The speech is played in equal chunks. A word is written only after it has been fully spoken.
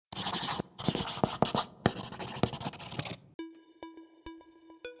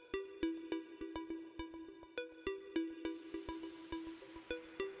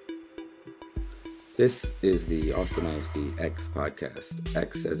This is the Austin ISD X podcast.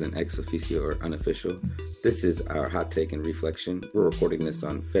 X as in ex officio or unofficial. This is our hot take and reflection. We're recording this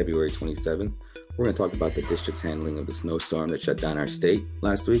on February 27th. We're going to talk about the district's handling of the snowstorm that shut down our state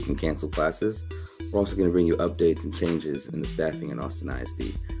last week and canceled classes. We're also going to bring you updates and changes in the staffing in Austin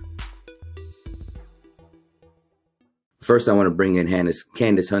ISD. First, I want to bring in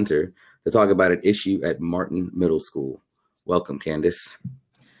Candace Hunter to talk about an issue at Martin Middle School. Welcome, Candace.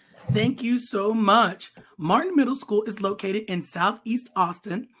 Thank you so much. Martin Middle School is located in Southeast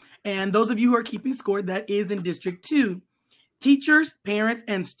Austin, and those of you who are keeping score, that is in District 2. Teachers, parents,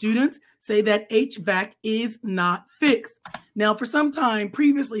 and students say that HVAC is not fixed. Now, for some time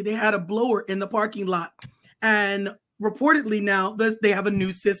previously, they had a blower in the parking lot, and reportedly now they have a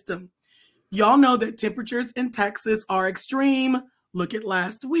new system. Y'all know that temperatures in Texas are extreme. Look at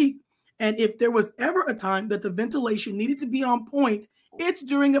last week. And if there was ever a time that the ventilation needed to be on point, it's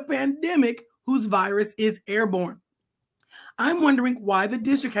during a pandemic whose virus is airborne. I'm wondering why the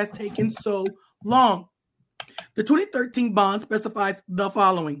district has taken so long. The 2013 bond specifies the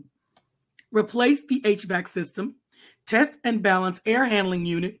following: replace the HVAC system, test and balance air handling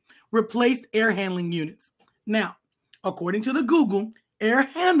unit, replace air handling units. Now, according to the Google, air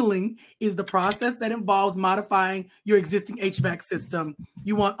handling is the process that involves modifying your existing HVAC system.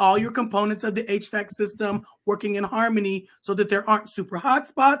 You want all your components of the HVAC system working in harmony so that there aren't super hot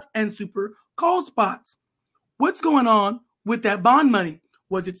spots and super cold spots. What's going on with that bond money?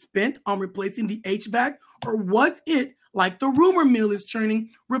 Was it spent on replacing the HVAC, or was it, like the rumor mill is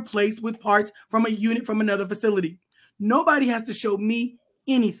churning, replaced with parts from a unit from another facility? Nobody has to show me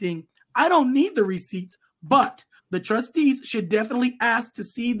anything. I don't need the receipts, but the trustees should definitely ask to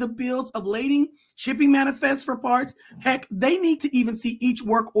see the bills of lading, shipping manifests for parts. Heck, they need to even see each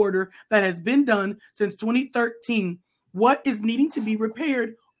work order that has been done since 2013. What is needing to be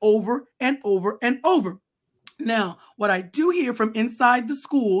repaired over and over and over? Now, what I do hear from inside the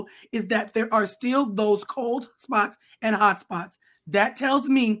school is that there are still those cold spots and hot spots. That tells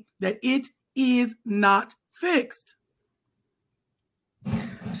me that it is not fixed.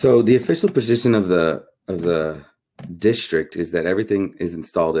 So the official position of the district is that everything is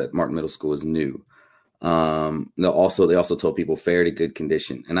installed at Martin Middle School is new. They also told people fair to good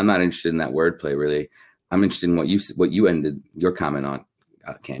condition, and I'm not interested in that wordplay really. I'm interested in what you ended your comment on,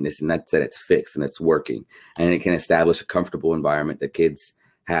 Candace, and that said it's fixed and it's working, and it can establish a comfortable environment that kids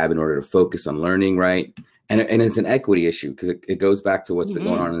have in order to focus on learning, right? And it's an equity issue because it goes back to what's been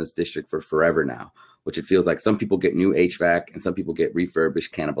going on in this district for forever now, which it feels like some people get new HVAC and some people get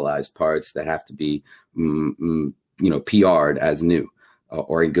refurbished, cannibalized parts that have to be PR'd as new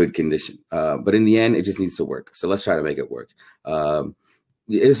or in good condition. But in the end, it just needs to work. So let's try to make it work.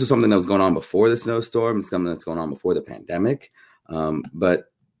 This was something that was going on before the snowstorm. It's something that's going on before the pandemic. But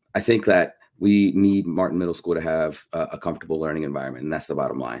I think that we need Martin Middle School to have a comfortable learning environment, and that's the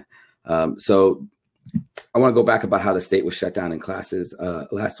bottom line. So I want to go back about how the state was shut down in classes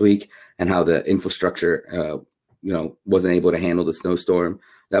last week and how the infrastructure, wasn't able to handle the snowstorm.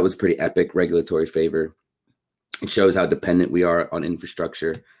 That was pretty epic regulatory favor. It shows how dependent we are on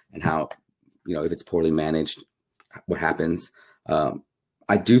infrastructure and how, if it's poorly managed, what happens.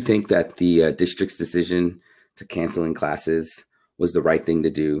 I do think that the district's decision to canceling classes was the right thing to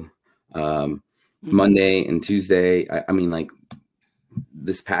do. Monday and Tuesday,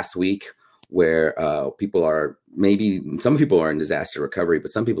 this past week, where some people are in disaster recovery,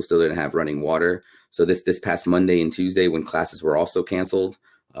 but some people still didn't have running water. So this past Monday and Tuesday, when classes were also canceled,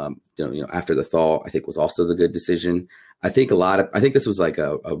 after the thaw, I think was also the good decision. I think this was like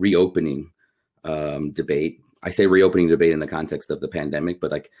a reopening debate. I say reopening debate in the context of the pandemic,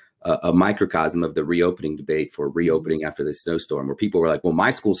 but like a microcosm of the reopening debate for reopening after this snowstorm, where people were like, well,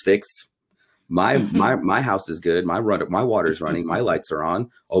 my school's fixed. My house is good. My water's running. My lights are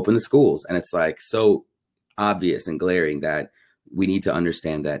on. Open the schools. And it's like so obvious and glaring that we need to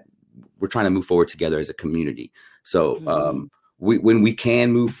understand that we're trying to move forward together as a community. So when we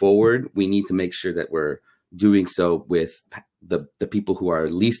can move forward, we need to make sure that we're doing so with the people who are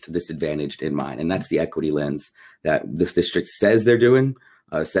least disadvantaged in mind. And that's the equity lens that this district says they're doing,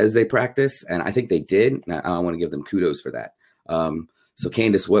 says they practice. And I think they did. And I want to give them kudos for that. So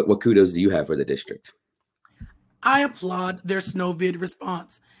Candace, what kudos do you have for the district? I applaud their SnowVid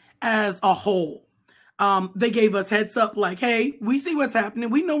response as a whole. They gave us heads up like, hey, we see what's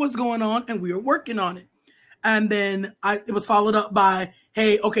happening. We know what's going on and we are working on it. And then it was followed up by,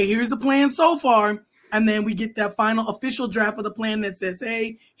 hey, okay, here's the plan so far. And then we get that final official draft of the plan that says,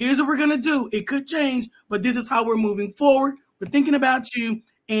 hey, here's what we're going to do. It could change, but this is how we're moving forward. We're thinking about you.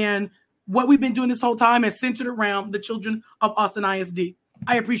 And what we've been doing this whole time is centered around the children of Austin ISD.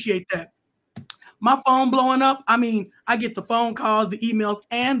 I appreciate that. my phone blowing up. I mean, I get the phone calls, the emails,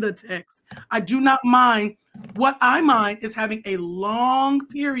 and the text. I do not mind. What I mind is having a long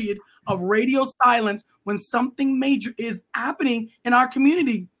period of radio silence when something major is happening in our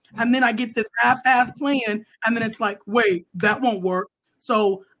community. And then I get this half-ass plan, and then it's like, wait, that won't work.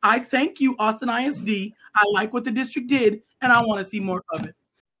 So I thank you, Austin ISD. I like what the district did, and I want to see more of it.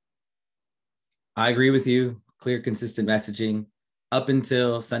 I agree with you. Clear, consistent messaging up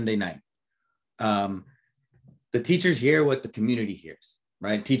until Sunday night. The teachers hear what the community hears,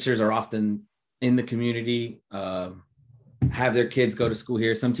 right? Teachers are often in the community, have their kids go to school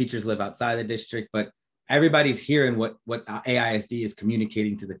here. Some teachers live outside the district, but everybody's hearing what AISD is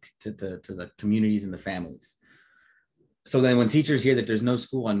communicating to the communities and the families. So then when teachers hear that there's no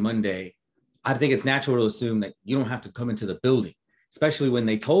school on Monday, I think it's natural to assume that you don't have to come into the building, especially when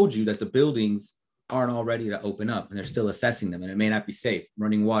they told you that the buildings aren't all ready to open up and they're still assessing them and it may not be safe,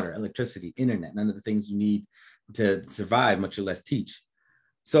 running water, electricity, internet, none of the things you need to survive, much less teach.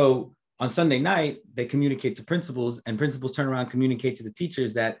 So on Sunday night, they communicate to principals and principals turn around and communicate to the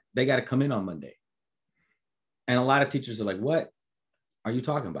teachers that they got to come in on Monday. And a lot of teachers are like, what are you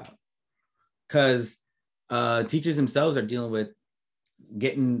talking about? Because teachers themselves are dealing with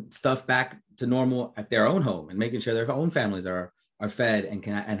getting stuff back to normal at their own home and making sure their own families are fed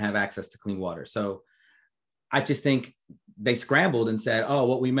and have access to clean water. So I just think they scrambled and said, oh,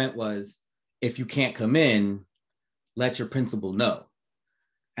 what we meant was if you can't come in, let your principal know.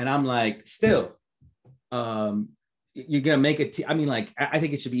 And I'm like, still, you're going to make it. I mean, like, I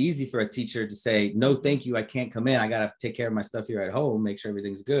think it should be easy for a teacher to say, no, thank you. I can't come in. I got to take care of my stuff here at home, make sure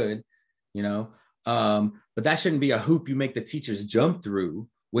everything's good, you know? But that shouldn't be a hoop you make the teachers jump through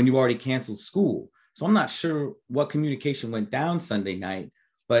when you already canceled school. So I'm not sure what communication went down Sunday night,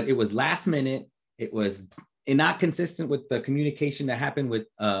 but it was last minute. It was not consistent with the communication that happened with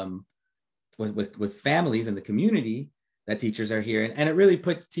families and the community that teachers are hearing. And it really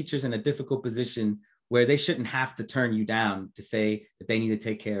puts teachers in a difficult position where they shouldn't have to turn you down to say that they need to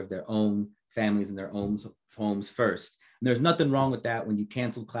take care of their own families and their own homes first. And there's nothing wrong with that when you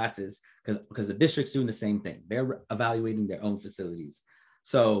cancel classes because the district's doing the same thing. They're evaluating their own facilities.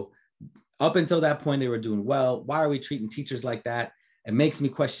 So up until that point, they were doing well. Why are we treating teachers like that? It makes me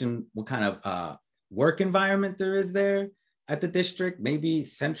question what kind of work environment there is there at the district, maybe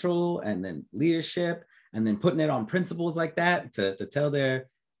central and then leadership, and then putting it on principals like that to tell their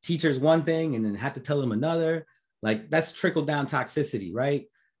teachers one thing and then have to tell them another. Like that's trickle down toxicity, right?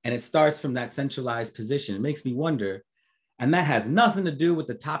 And it starts from that centralized position. It makes me wonder, and that has nothing to do with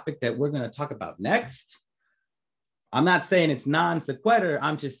the topic that we're going to talk about next. I'm not saying it's non sequitur.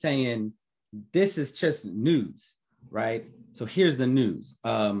 I'm just saying this is just news, right? So here's the news.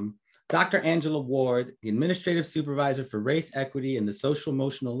 Dr. Angela Ward, the Administrative Supervisor for Race Equity in the Social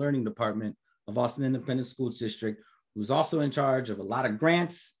Emotional Learning Department of Austin Independent School District, who's also in charge of a lot of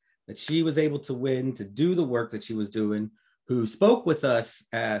grants that she was able to win to do the work that she was doing, who spoke with us.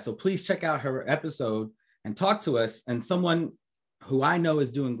 So please check out her episode and talk to us. And someone who I know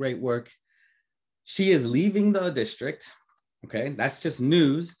is doing great work. She is leaving the district. Okay, that's just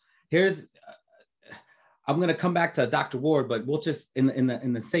news. I'm going to come back to Dr. Ward, but we'll just, in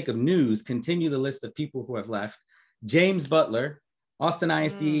the sake of news, continue the list of people who have left. James Butler, Austin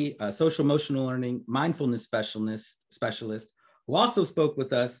ISD, social emotional learning, mindfulness specialist, who also spoke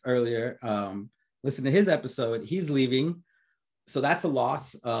with us earlier. Listen to his episode. He's leaving, so that's a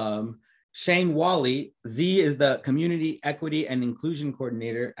loss. Shane Wally, Z is the Community Equity and Inclusion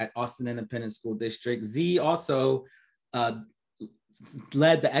Coordinator at Austin Independent School District. Z also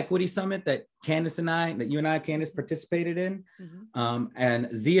led the Equity Summit that you and I, Candace, participated in. Mm-hmm.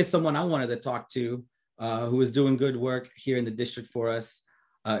 And Z is someone I wanted to talk to who is doing good work here in the district for us.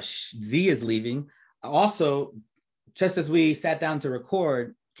 Z is leaving. Also, just as we sat down to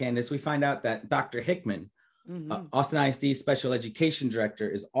record, Candace, we find out that Dr. Hickman, mm-hmm. Austin ISD Special Education Director,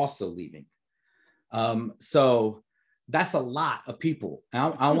 is also leaving. So that's a lot of people.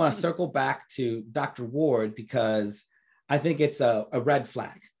 I want to circle back to Dr. Ward because I think it's a red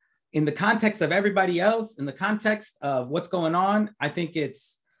flag. In the context of everybody else, in the context of what's going on, I think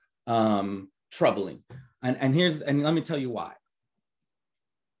it's troubling. And let me tell you why.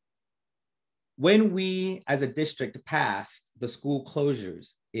 When we as a district passed the school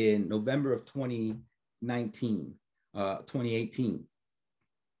closures in November of 2018.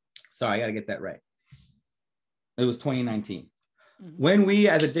 Sorry, I got to get that right. It was 2019. Mm-hmm. When we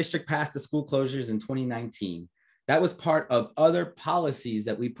as a district passed the school closures in 2019, that was part of other policies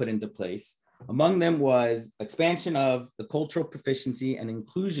that we put into place. Among them was expansion of the Cultural Proficiency and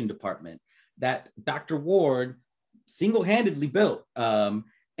Inclusion Department that Dr. Ward single-handedly built. And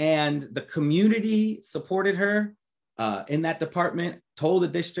And the community supported her in that department, told the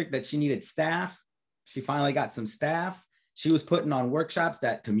district that she needed staff. She finally got some staff. She was putting on workshops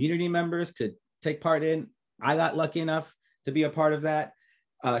that community members could take part in. I got lucky enough to be a part of that.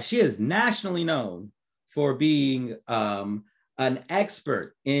 She is nationally known for being an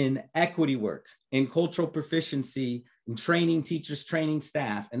expert in equity work, in cultural proficiency, in training teachers, training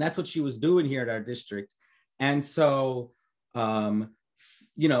staff. And that's what she was doing here at our district. And so,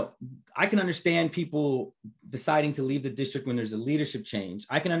 you know, I can understand people deciding to leave the district when there's a leadership change.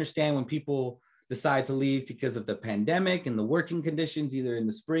 I can understand when people decide to leave because of the pandemic and the working conditions, either in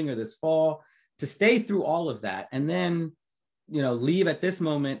the spring or this fall, to stay through all of that. And then, you know, leave at this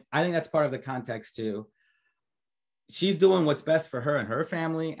moment. I think that's part of the context too. She's doing what's best for her and her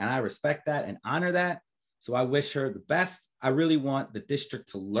family, and I respect that and honor that. So I wish her the best. I really want the district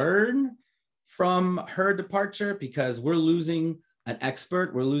to learn from her departure, because we're losing an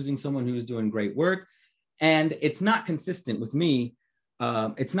expert. We're losing someone who's doing great work. And it's not consistent with me.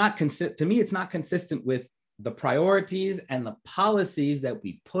 It's not consistent with the priorities and the policies that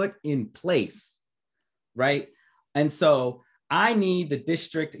we put in place, right? And so I need the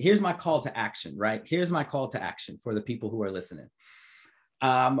district. Here's my call to action, right? Here's my call to action for the people who are listening.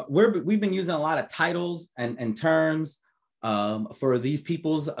 We've been using a lot of titles and terms for these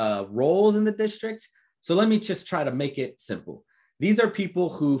people's roles in the district. So let me just try to make it simple. These are people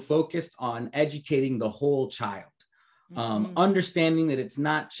who focused on educating the whole child, understanding that it's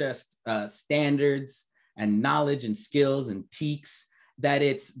not just standards and knowledge and skills and TEKS, that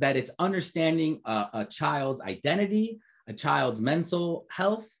it's understanding a child's identity, a child's mental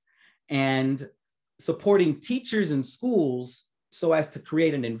health, and supporting teachers and schools so as to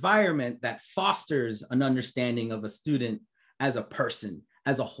create an environment that fosters an understanding of a student as a person,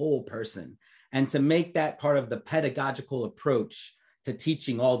 as a whole person, and to make that part of the pedagogical approach to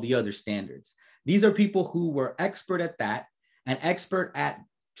teaching all the other standards. These are people who were expert at that and expert at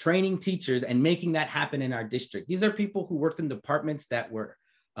training teachers and making that happen in our district. These are people who worked in departments that were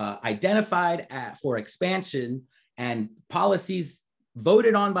identified for expansion and policies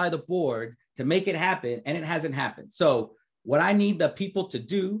voted on by the board to make it happen, and it hasn't happened. So what I need the people to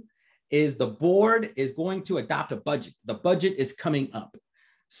do is, the board is going to adopt a budget. The budget is coming up.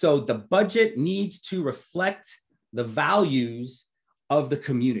 So the budget needs to reflect the values of the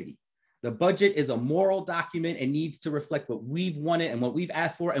community. The budget is a moral document. It needs to reflect what we've wanted and what we've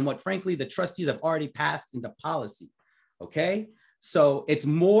asked for, and what, frankly, the trustees have already passed into policy, okay? So it's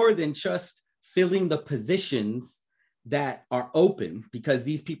more than just filling the positions that are open because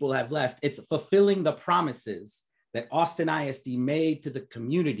these people have left. It's fulfilling the promises that Austin ISD made to the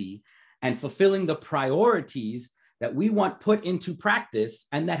community and fulfilling the priorities that we want put into practice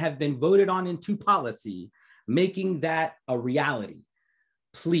and that have been voted on into policy, making that a reality.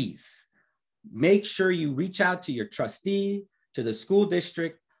 Please make sure you reach out to your trustee, to the school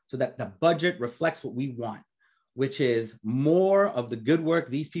district, so that the budget reflects what we want, which is more of the good work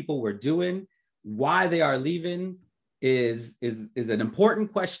these people were doing. Why they are leaving is an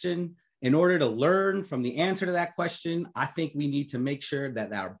important question. In order to learn from the answer to that question, I think we need to make sure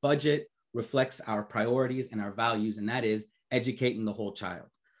that our budget reflects our priorities and our values, and that is educating the whole child.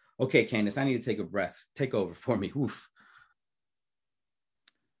 Okay, Candace, I need to take a breath. Take over for me. Oof.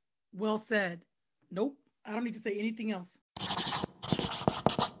 Well said. Nope, I don't need to say anything else.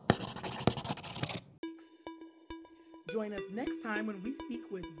 Join us next time when we speak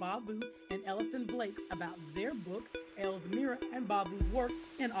with Babu and Ellison Blake about their book, Elzmira and Babu's work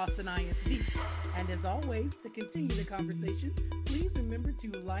in Austin ISD. And as always, to continue the conversation, please remember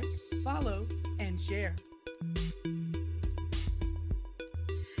to like, follow, and share.